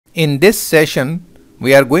In this session,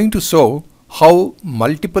 we are going to show how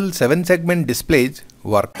multiple 7-segment displays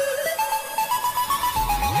work.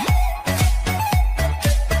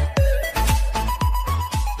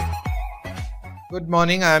 Good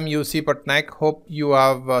morning, I am UC Patnaik. Hope you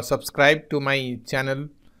have subscribed to my channel.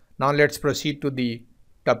 Now let's proceed to the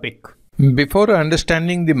topic. Before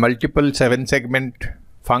understanding the multiple 7-segment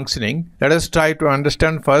functioning, let us try to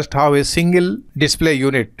understand first how a single display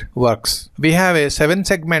unit works. We have a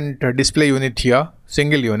 7-segment display unit here,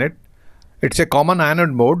 single unit. It's a common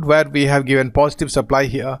anode mode where we have given positive supply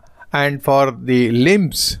here, and for the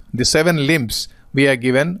limbs, the 7 limbs, we are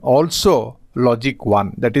given also logic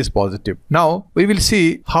 1, that is positive. Now we will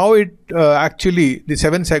see how it actually the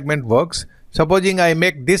 7-segment works. Supposing I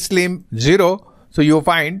make this limb 0, so you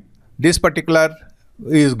find this particular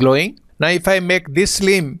is glowing. Now if I make this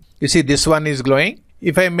limb, you see this one is glowing.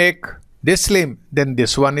 If I make this limb, then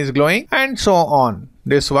this one is glowing, and so on.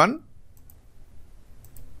 This one.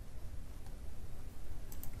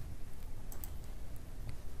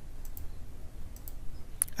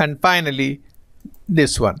 And finally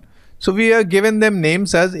this one. So we are given them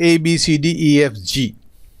names as A, B, C, D, E, F, G.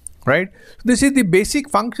 Right? This is the basic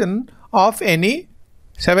function of any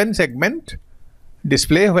 7-segment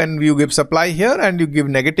display when you give supply here and you give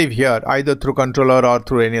negative here, either through controller or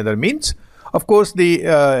through any other means. Of course, the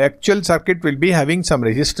actual circuit will be having some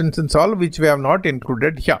resistance and all, which we have not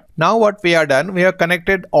included here. Now what we have done, we have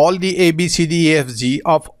connected all the A, B, C, D, E, F, G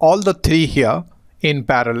of all the 3 here in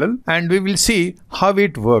parallel, and we will see how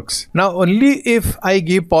it works. Now only if I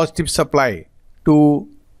give positive supply to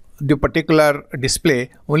the particular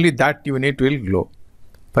display, only that unit will glow.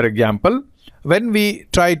 For example, when we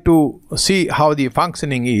try to see how the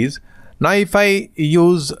functioning is, now if I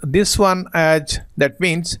use this one as, that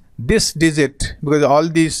means this digit, because all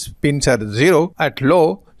these pins are 0 at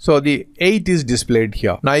low, so the 8 is displayed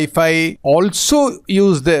here. Now if I also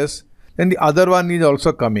use this, then the other one is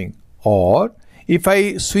also coming. Or if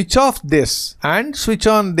I switch off this and switch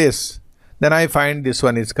on this, then I find this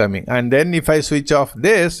one is coming. And then if I switch off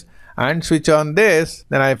this and switch on this,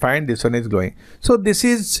 then I find this one is glowing. So this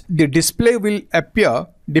is the display will appear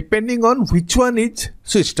depending on which one is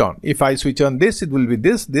switched on. If I switch on this, it will be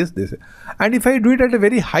this, this, this. And if I do it at a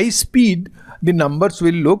very high speed, the numbers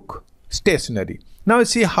will look stationary. Now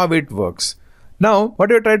see how it works. Now what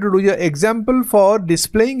you try to do here, example for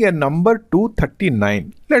displaying a number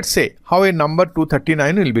 239. Let's say how a number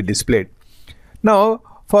 239 will be displayed. Now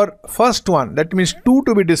for first one, that means 2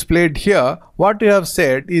 to be displayed here, what we have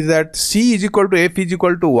said is that C is equal to F is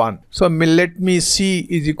equal to 1. So let me C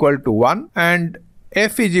is equal to 1 and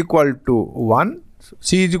F is equal to 1.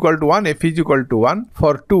 C is equal to 1, F is equal to 1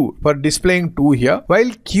 for 2, for displaying 2 here, while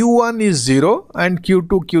Q1 is 0 and Q2,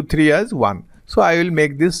 Q3 as 1. So I will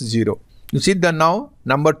make this 0. You see that now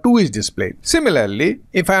number 2 is displayed. Similarly,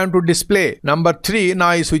 if I want to display number 3, now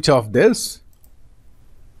I switch off this.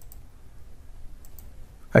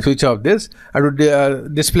 I switch off this. I would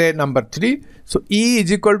display number 3. So E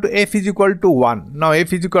is equal to F is equal to 1. Now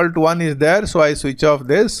F is equal to 1 is there. So I switch off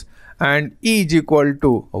this and E is equal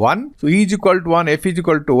to 1. So E is equal to 1, F is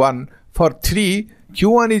equal to 1. For 3,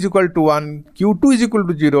 Q1 is equal to 1, Q2 is equal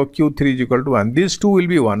to 0, Q3 is equal to 1. These two will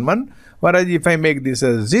be 1, 1. Whereas if I make this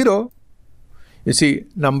as 0, you see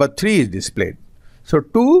number 3 is displayed. So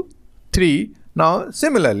 2, 3. Now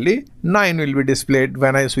similarly 9 will be displayed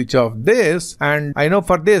when I switch off this, and I know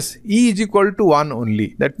for this E is equal to 1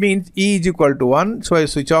 only. That means E is equal to 1. So I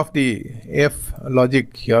switch off the F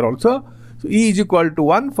logic here also. So E is equal to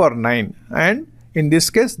 1 for 9, and in this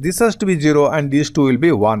case this has to be 0 and these two will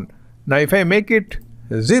be 1. Now if I make it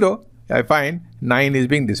 0, I find 9 is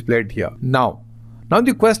being displayed here. Now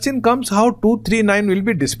the question comes how 239 will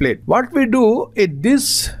be displayed. What we do is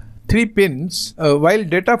this 3 pins, while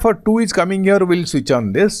data for 2 is coming here, we'll switch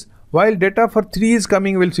on this. While data for 3 is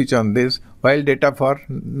coming, we'll switch on this. While data for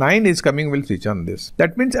 9 is coming, we'll switch on this.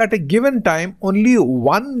 That means at a given time, only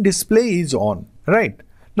one display is on, right?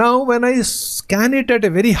 Now, when I scan it at a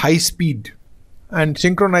very high speed and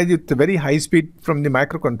synchronize it with a very high speed from the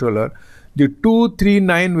microcontroller, the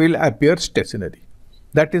 239 will appear stationary.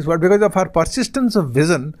 That is what, because of our persistence of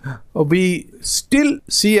vision, we still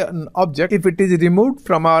see an object if it is removed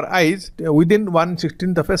from our eyes within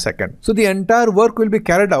 1/16th of a second. So the entire work will be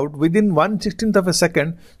carried out within 1/16th of a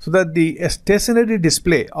second, so that the stationary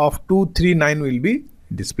display of 239 will be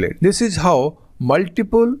displayed. This is how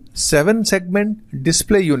multiple 7-segment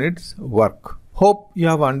display units work. Hope you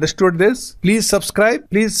have understood this. Please subscribe.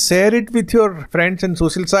 Please share it with your friends and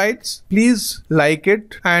social sites. Please like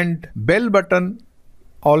it, and bell button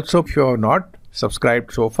also if you have not.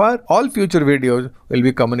 subscribed so far, all future videos will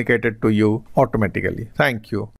be communicated to you automatically. Thank you.